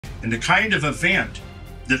And the kind of event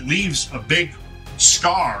that leaves a big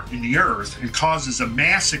scar in the earth and causes a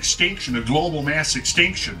mass extinction, a global mass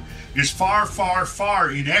extinction, is far, far,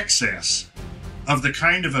 far in excess of the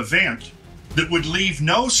kind of event that would leave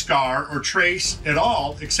no scar or trace at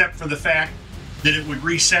all, except for the fact that it would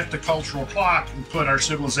reset the cultural clock and put our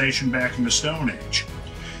civilization back in the Stone Age.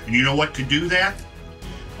 And you know what could do that?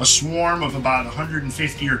 A swarm of about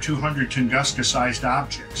 150 or 200 Tunguska-sized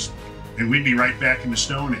objects, and we'd be right back in the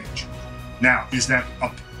Stone Age. Now, is that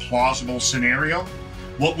a plausible scenario?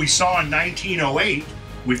 What we saw in 1908,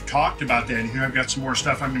 we've talked about that, and here I've got some more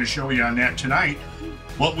stuff I'm going to show you on that tonight.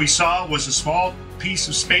 What we saw was a small piece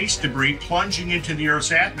of space debris plunging into the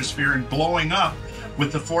Earth's atmosphere and blowing up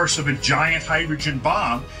with the force of a giant hydrogen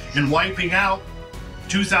bomb and wiping out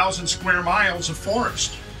 2,000 square miles of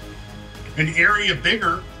forest. An area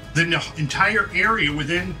bigger than the entire area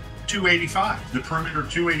within 285, the perimeter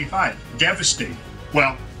of 285. Devastating.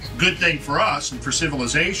 Well, good thing for us and for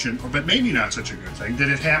civilization, but maybe not such a good thing, that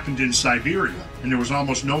it happened in Siberia, and there was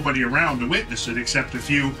almost nobody around to witness it except a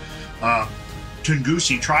few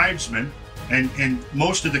Tungusi tribesmen, and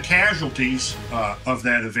most of the casualties of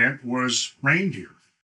that event was reindeer.